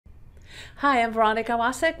Hi, I'm Veronica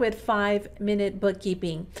Wasek with 5-Minute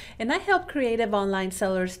Bookkeeping, and I help creative online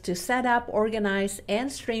sellers to set up, organize,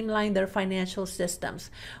 and streamline their financial systems,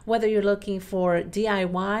 whether you're looking for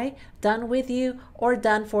DIY, done with you, or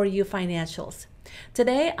done for you financials.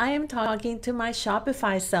 Today, I am talking to my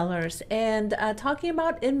Shopify sellers and talking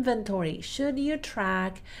about inventory. Should you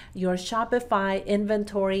track your Shopify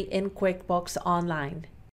inventory in QuickBooks Online?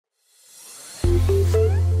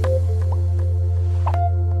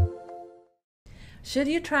 Should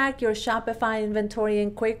you track your Shopify inventory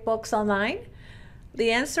in QuickBooks Online?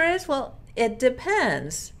 The answer is, well, it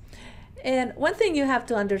depends. And one thing you have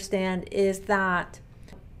to understand is that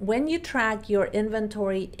when you track your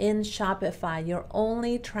inventory in Shopify, you're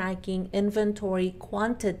only tracking inventory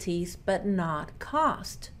quantities, but not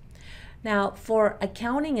cost. Now, for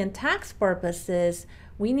accounting and tax purposes,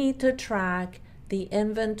 we need to track the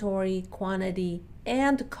inventory quantity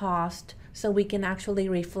and cost so we can actually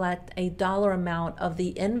reflect a dollar amount of the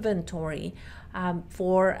inventory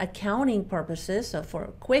for accounting purposes, so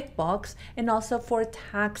for QuickBooks, and also for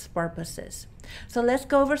tax purposes. So let's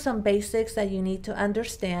go over some basics that you need to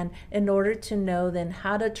understand in order to know then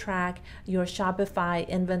how to track your Shopify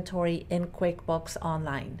inventory in QuickBooks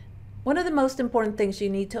Online. One of the most important things you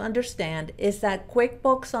need to understand is that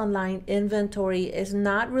QuickBooks Online inventory is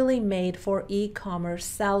not really made for e-commerce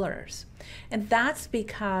sellers. And that's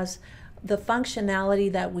because the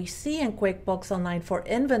functionality that we see in QuickBooks Online for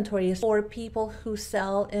inventory is for people who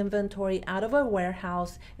sell inventory out of a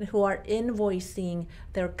warehouse and who are invoicing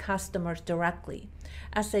their customers directly.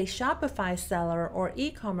 As a Shopify seller or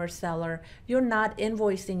e-commerce seller, you're not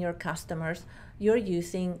invoicing your customers, you're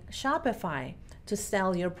using Shopify to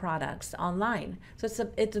sell your products online. So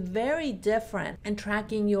it's very different in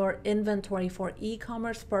tracking your inventory for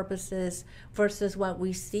e-commerce purposes versus what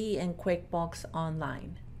we see in QuickBooks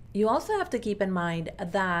Online. You also have to keep in mind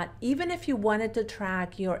that even if you wanted to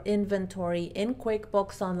track your inventory in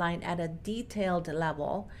QuickBooks Online at a detailed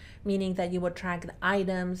level, meaning that you would track the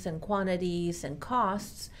items and quantities and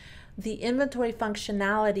costs, the inventory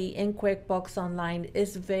functionality in QuickBooks Online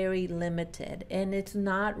is very limited, and it's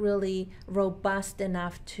not really robust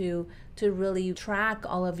enough to really track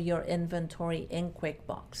all of your inventory in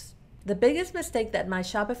QuickBooks. The biggest mistake that my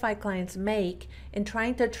Shopify clients make in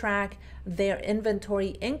trying to track their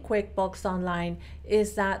inventory in QuickBooks Online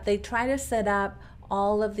is that they try to set up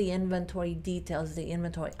all of the inventory details, the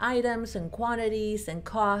inventory items and quantities and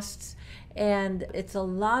costs, and it's a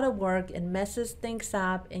lot of work and messes things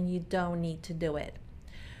up, and you don't need to do it.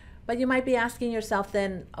 But you might be asking yourself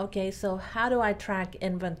then, okay, so how do I track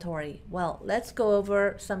inventory? Well, let's go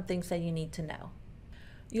over some things that you need to know.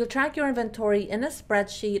 You'll track your inventory in a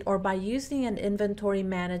spreadsheet or by using an inventory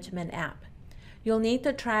management app. You'll need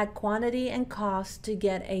to track quantity and cost to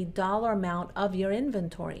get a dollar amount of your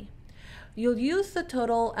inventory. You'll use the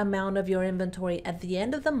total amount of your inventory at the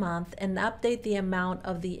end of the month and update the amount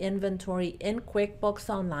of the inventory in QuickBooks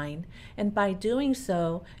Online. And by doing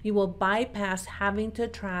so, you will bypass having to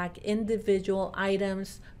track individual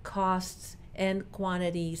items, costs, and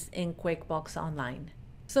quantities in QuickBooks Online.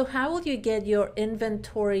 So how will you get your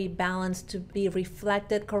inventory balance to be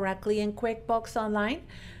reflected correctly in QuickBooks Online?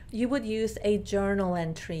 You would use a journal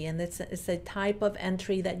entry, and it's a type of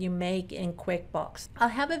entry that you make in QuickBooks. I'll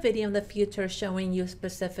have a video in the future showing you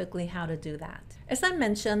specifically how to do that. As I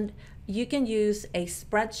mentioned, you can use a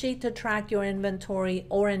spreadsheet to track your inventory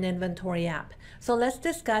or an inventory app. So let's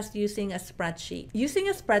discuss using a spreadsheet. Using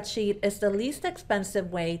a spreadsheet is the least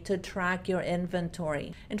expensive way to track your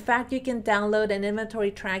inventory. In fact, you can download an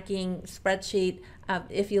inventory tracking spreadsheet.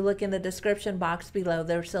 If you look in the description box below,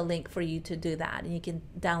 there's a link for you to do that, and you can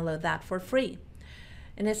download that for free.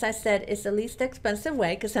 And as I said, it's the least expensive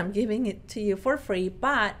way because I'm giving it to you for free,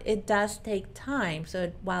 but it does take time.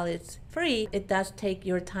 So while it's free, it does take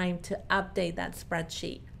your time to update that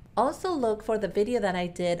spreadsheet. Also look for the video that I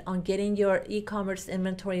did on getting your e-commerce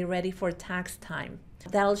inventory ready for tax time.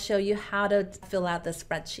 That'll show you how to fill out the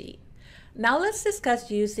spreadsheet. Now let's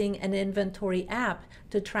discuss using an inventory app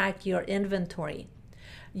to track your inventory.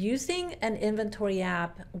 Using an inventory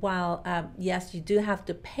app, while yes, you do have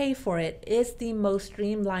to pay for it, is the most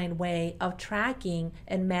streamlined way of tracking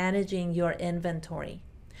and managing your inventory.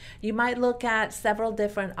 You might look at several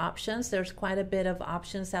different options. There's quite a bit of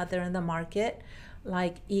options out there in the market,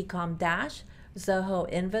 like Ecom Dash, Zoho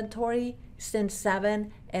Inventory,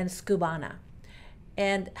 Sin7, and Skubana.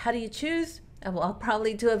 And how do you choose? And I'll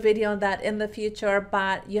probably do a video on that in the future,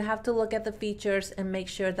 but you have to look at the features and make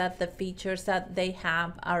sure that the features that they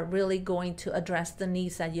have are really going to address the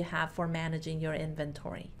needs that you have for managing your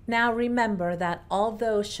inventory. Now remember that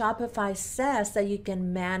although Shopify says that you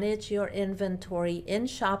can manage your inventory in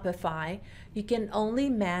Shopify, you can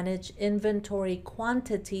only manage inventory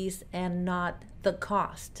quantities and not the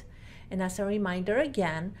cost. And as a reminder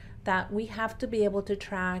again, that we have to be able to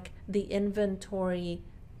track the inventory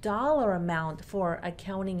dollar amount for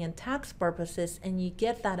accounting and tax purposes, and you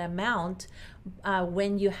get that amount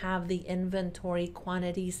when you have the inventory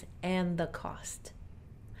quantities and the cost.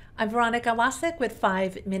 I'm Veronica Wasek with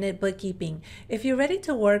 5 Minute Bookkeeping. If you're ready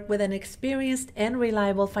to work with an experienced and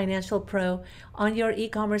reliable financial pro on your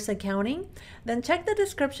e-commerce accounting, then check the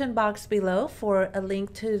description box below for a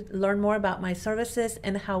link to learn more about my services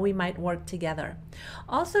and how we might work together.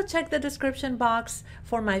 Also check the description box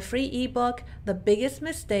for my free ebook, The Biggest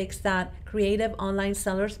Mistakes That Creative Online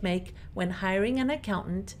Sellers Make When Hiring an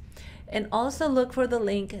Accountant. And also look for the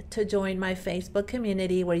link to join my Facebook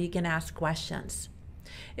community where you can ask questions.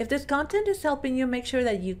 If this content is helping you, make sure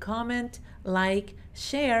that you comment, like,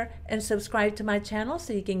 share, and subscribe to my channel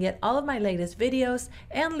so you can get all of my latest videos,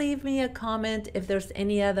 and leave me a comment if there's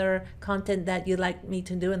any other content that you'd like me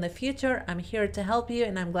to do in the future. I'm here to help you,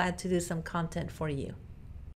 and I'm glad to do some content for you.